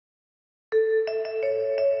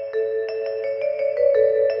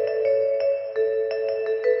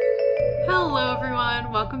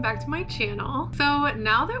everyone, welcome back to my channel. So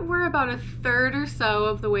now that we're about a third or so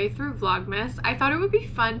of the way through Vlogmas, I thought it would be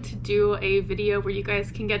fun to do a video where you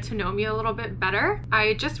guys can get to know me a little bit better.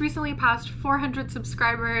 I just recently passed 400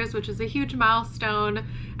 subscribers, which is a huge milestone,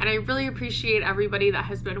 and I really appreciate everybody that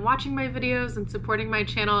has been watching my videos and supporting my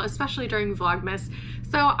channel, especially during Vlogmas.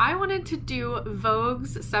 So I wanted to do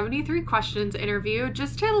Vogue's 73 questions interview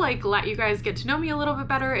just to let you guys get to know me a little bit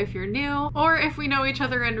better if you're new, or if we know each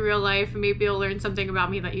other in real life, maybe you'll learn something about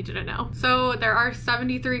me that you didn't know. So there are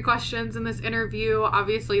 73 questions in this interview.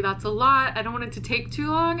 Obviously that's a lot. I don't want it to take too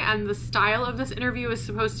long, and the style of this interview is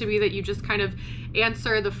supposed to be that you just kind of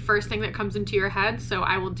answer the first thing that comes into your head, so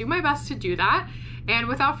I will do my best to do that. And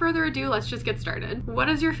without further ado, let's just get started. What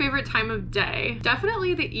is your favorite time of day?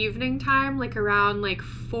 Definitely the evening time, around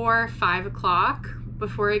 4 or 5 o'clock,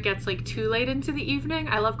 before it gets too late into the evening.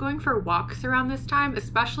 I love going for walks around this time,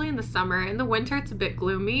 especially in the summer. In the winter, it's a bit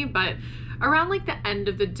gloomy, but around the end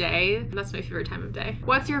of the day, that's my favorite time of day.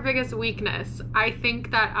 What's your biggest weakness? I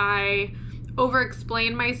think that I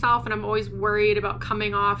over-explain myself, and I'm always worried about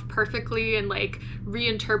coming off perfectly and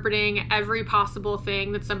reinterpreting every possible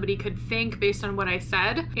thing that somebody could think based on what I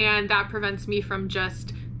said, and that prevents me from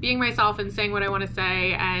just being myself and saying what I want to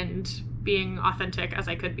say and being authentic as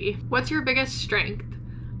I could be. What's your biggest strength?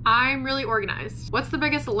 I'm really organized. What's the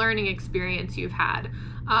biggest learning experience you've had?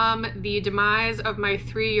 The demise of my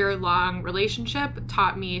 3-year-long relationship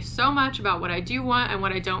taught me so much about what I do want and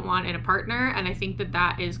what I don't want in a partner, and I think that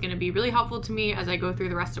that is going to be really helpful to me as I go through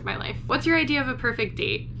the rest of my life. What's your idea of a perfect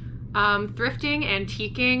date? Thrifting,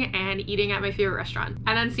 antiquing, and eating at my favorite restaurant,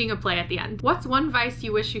 and then seeing a play at the end. What's one vice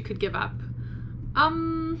you wish you could give up? I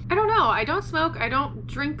don't know. I don't smoke. I don't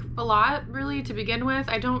drink a lot, really, to begin with.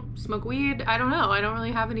 I don't smoke weed. I don't know. I don't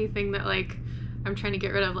really have anything that I'm trying to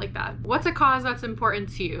get rid of like that. What's a cause that's important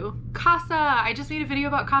to you? CASA. I just made a video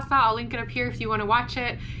about CASA. I'll link it up here if you want to watch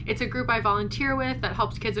it. It's a group I volunteer with that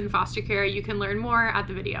helps kids in foster care. You can learn more at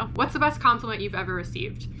the video. What's the best compliment you've ever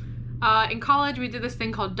received? In college, we did this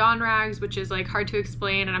thing called Dawn Rags, which is hard to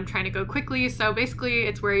explain, and I'm trying to go quickly. So basically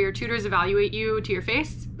it's where your tutors evaluate you to your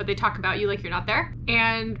face, but they talk about you like you're not there.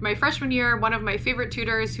 And my freshman year, one of my favorite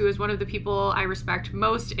tutors, who is one of the people I respect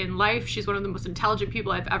most in life, she's one of the most intelligent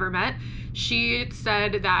people I've ever met, she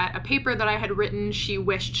said that a paper that I had written, she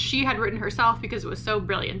wished she had written herself because it was so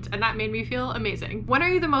brilliant, and that made me feel amazing. When are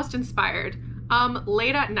you the most inspired?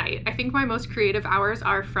 Late at night. I think my most creative hours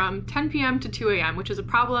are from 10 p.m. to 2 a.m., which is a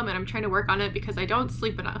problem, and I'm trying to work on it because I don't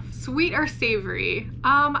sleep enough. Sweet or savory?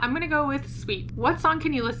 I'm gonna go with sweet. What song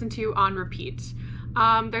can you listen to on repeat?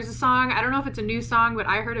 There's a song, I don't know if it's a new song, but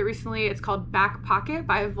I heard it recently. It's called Back Pocket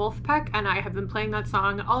by Wolfpack, and I have been playing that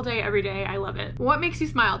song all day, every day. I love it. What makes you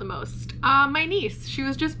smile the most? My niece. She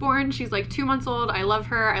was just born. She's 2 months old. I love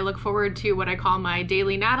her. I look forward to what I call my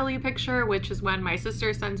daily Natalie picture, which is when my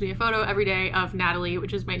sister sends me a photo every day of Natalie,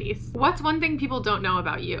 which is my niece. What's one thing people don't know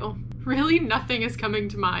about you? Really, nothing is coming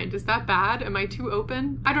to mind. Is that bad? Am I too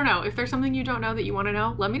open? I don't know. If there's something you don't know that you want to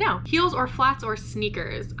know, let me know. Heels or flats or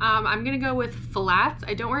sneakers? I'm gonna go with flats.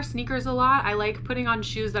 I don't wear sneakers a lot. I like putting on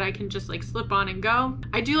shoes that I can just slip on and go.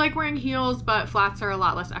 I do like wearing heels, but flats are a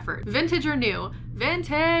lot less effort. Vintage or new?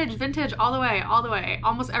 Vintage, vintage, all the way, all the way.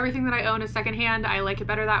 Almost everything that I own is secondhand. I like it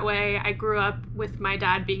better that way. I grew up with my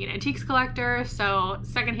dad being an antiques collector, so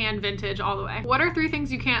secondhand, vintage, all the way. What are 3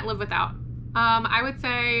 things you can't live without? I would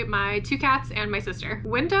say my 2 cats and my sister.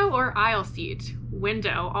 Window or aisle seat?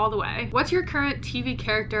 Window, all the way. What's your current TV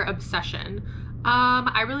character obsession?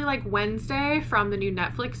 I really like Wednesday from the new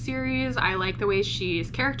Netflix series. I like the way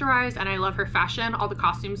she's characterized, and I love her fashion. All the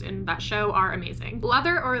costumes in that show are amazing.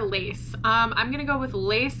 Leather or lace? I'm gonna go with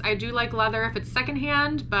lace. I do like leather if it's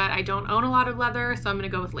secondhand, but I don't own a lot of leather, so I'm gonna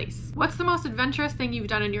go with lace. What's the most adventurous thing you've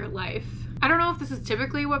done in your life? I don't know if this is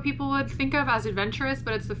typically what people would think of as adventurous,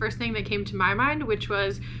 but it's the first thing that came to my mind, which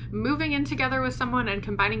was moving in together with someone and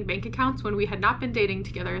combining bank accounts when we had not been dating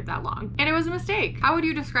together that long. And it was a mistake. How would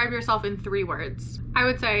you describe yourself in 3 words? I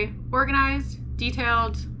would say organized,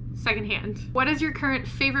 detailed, secondhand. What is your current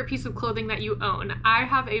favorite piece of clothing that you own? I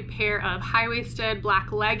have a pair of high-waisted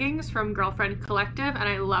black leggings from Girlfriend Collective, and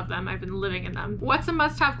I love them. I've been living in them. What's a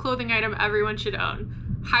must-have clothing item everyone should own?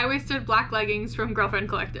 High-waisted black leggings from Girlfriend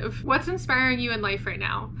Collective. What's inspiring you in life right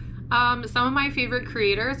now? Some of my favorite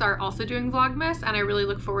creators are also doing Vlogmas, and I really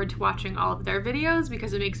look forward to watching all of their videos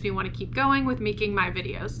because it makes me want to keep going with making my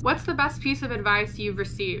videos. What's the best piece of advice you've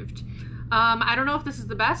received? I don't know if this is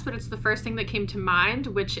the best, but it's the first thing that came to mind,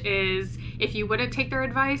 which is if you wouldn't take their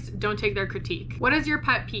advice, don't take their critique. What is your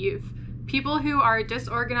pet peeve? People who are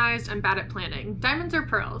disorganized and bad at planning. Diamonds or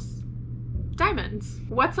pearls? Diamonds.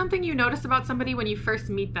 What's something you notice about somebody when you first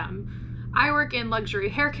meet them? I work in luxury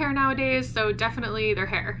hair care nowadays, so definitely their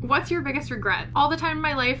hair. What's your biggest regret? All the time in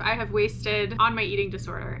my life I have wasted on my eating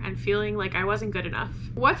disorder and feeling like I wasn't good enough.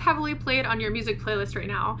 What's heavily played on your music playlist right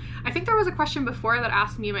now? I think there was a question before that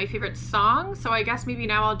asked me my favorite song, so I guess maybe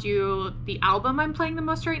now I'll do the album I'm playing the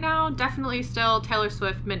most right now. Definitely still Taylor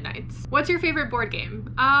Swift Midnights. What's your favorite board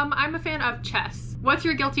game? I'm a fan of chess. What's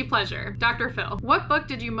your guilty pleasure? Dr. Phil. What book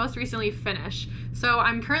did you most recently finish? So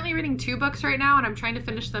I'm currently reading 2 books right now and I'm trying to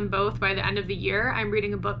finish them both by the end of the year. I'm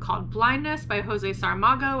reading a book called Blindness by Jose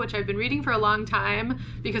Saramago, which I've been reading for a long time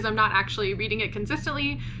because I'm not actually reading it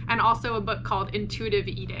consistently, and also a book called Intuitive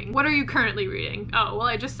Eating. What are you currently reading? Oh, well,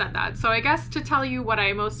 I just said that. So I guess to tell you what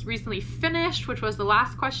I most recently finished, which was the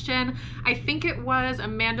last question, I think it was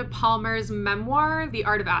Amanda Palmer's memoir, The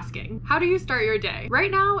Art of Asking. How do you start your day?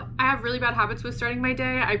 Right now, I have really bad habits with starting my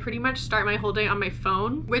day. I pretty much start my whole day on my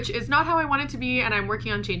phone, which is not how I want it to be, and I'm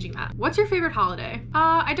working on changing that. What's your favorite holiday?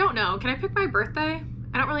 I don't know. Can I pick my birthday?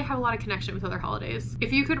 I don't really have a lot of connection with other holidays.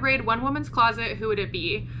 If you could raid one woman's closet, who would it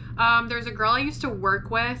be? There's a girl I used to work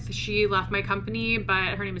with. She left my company,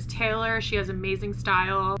 but her name is Taylor. She has amazing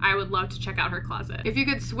style. I would love to check out her closet. If you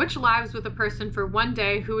could switch lives with a person for one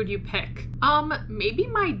day, who would you pick? Maybe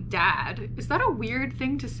my dad. Is that a weird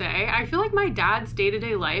thing to say? I feel like my dad's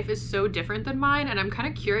day-to-day life is so different than mine, and I'm kind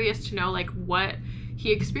of curious to know like what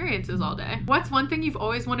he experiences all day. What's one thing you've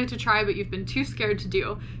always wanted to try but you've been too scared to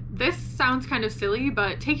do? This sounds kind of silly,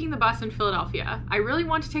 but taking the bus in Philadelphia. I really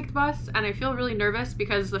want to take the bus and I feel really nervous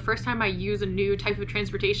because the first time I use a new type of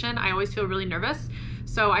transportation, I always feel really nervous.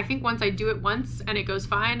 So I think once I do it once and it goes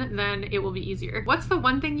fine, then it will be easier. What's the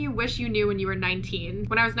one thing you wish you knew when you were 19?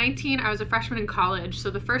 When I was 19, I was a freshman in college, so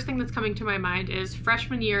the first thing that's coming to my mind is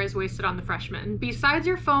freshman year is wasted on the freshmen. Besides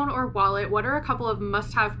your phone or wallet, what are a couple of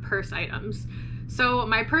must-have purse items? So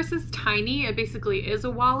my purse is tiny. It basically is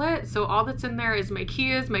a wallet. So all that's in there is my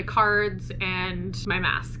keys, my cards, and my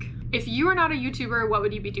mask. If you are not a YouTuber, what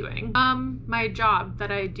would you be doing? My job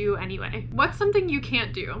that I do anyway. What's something you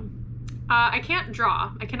can't do? I can't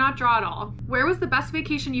draw. I cannot draw at all. Where was the best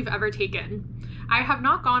vacation you've ever taken? I have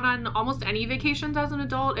not gone on almost any vacations as an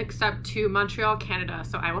adult except to Montreal, Canada,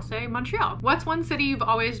 so I will say Montreal. What's one city you've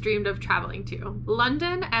always dreamed of traveling to?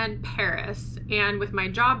 London and Paris, and with my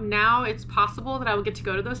job now, it's possible that I will get to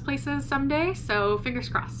go to those places someday, so fingers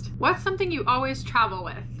crossed. What's something you always travel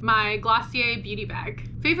with? My Glossier beauty bag.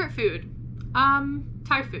 Favorite food?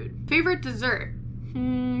 Thai food. Favorite dessert?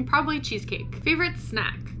 Probably cheesecake. Favorite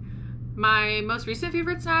snack? My most recent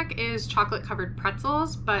favorite snack is chocolate covered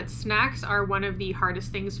pretzels, but snacks are one of the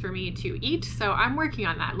hardest things for me to eat, so I'm working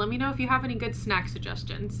on that. Let me know if you have any good snack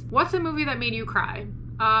suggestions. What's a movie that made you cry?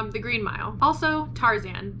 The Green Mile. Also,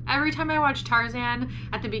 Tarzan. Every time I watch Tarzan,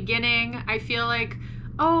 at the beginning, I feel like,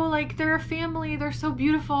 oh, like they're a family, they're so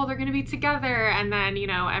beautiful, they're gonna be together, and then, you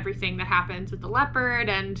know, everything that happens with the leopard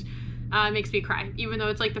and makes me cry, even though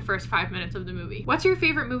it's like the first 5 minutes of the movie. What's your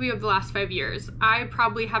favorite movie of the last 5 years? I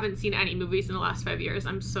probably haven't seen any movies in the last 5 years.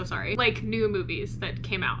 I'm so sorry. Like new movies that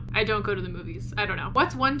came out. I don't go to the movies. I don't know.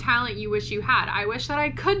 What's one talent you wish you had? I wish that I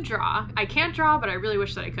could draw. I can't draw, but I really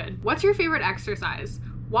wish that I could. What's your favorite exercise?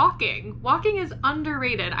 Walking. Walking is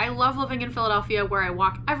underrated. I love living in Philadelphia where I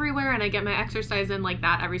walk everywhere and I get my exercise in like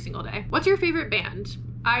that every single day. What's your favorite band?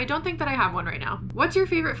 I don't think that I have one right now. What's your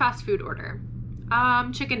favorite fast food order?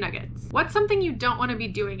 Chicken nuggets. What's something you don't want to be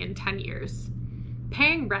doing in 10 years?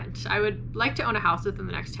 Paying rent. I would like to own a house within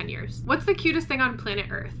the next 10 years. What's the cutest thing on planet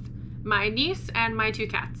Earth? My niece and my 2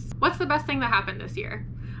 cats. What's the best thing that happened this year?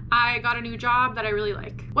 I got a new job that I really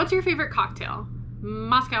like. What's your favorite cocktail?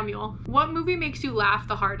 Moscow Mule. What movie makes you laugh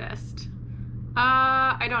the hardest?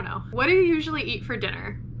 I don't know. What do you usually eat for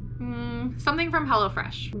dinner? Something from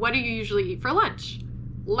HelloFresh. What do you usually eat for lunch?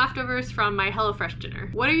 Leftovers from my HelloFresh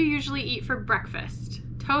dinner. What do you usually eat for breakfast?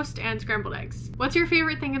 Toast and scrambled eggs. What's your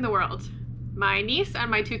favorite thing in the world? My niece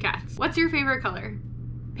and my 2 cats. What's your favorite color?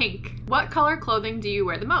 Pink. What color clothing do you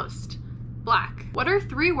wear the most? Black. What are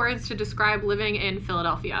 3 words to describe living in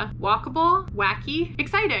Philadelphia? Walkable, wacky,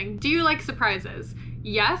 exciting. Do you like surprises?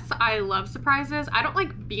 Yes, I love surprises. I don't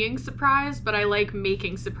like being surprised, but I like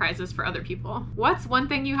making surprises for other people. What's one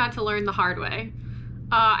thing you had to learn the hard way?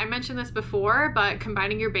 I mentioned this before, but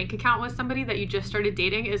combining your bank account with somebody that you just started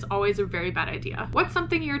dating is always a very bad idea. What's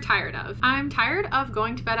something you're tired of? I'm tired of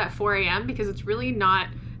going to bed at 4 a.m. because it's really not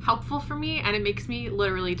helpful for me and it makes me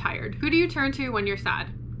literally tired. Who do you turn to when you're sad?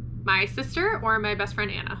 My sister or my best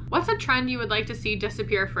friend Anna? What's a trend you would like to see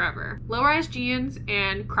disappear forever? Low-rise jeans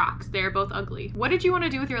and Crocs. They're both ugly. What did you want to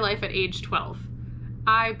do with your life at age 12?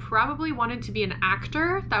 I probably wanted to be an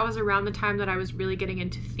actor. That was around the time that I was really getting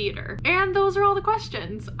into theater. And those are all the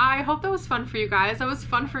questions. I hope that was fun for you guys. That was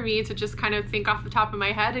fun for me to just kind of think off the top of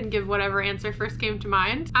my head and give whatever answer first came to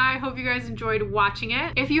mind. I hope you guys enjoyed watching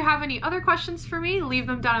it. If you have any other questions for me, leave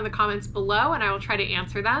them down in the comments below and I will try to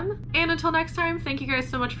answer them. And until next time, thank you guys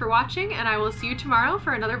so much for watching, and I will see you tomorrow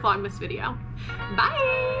for another Vlogmas video.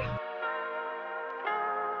 Bye!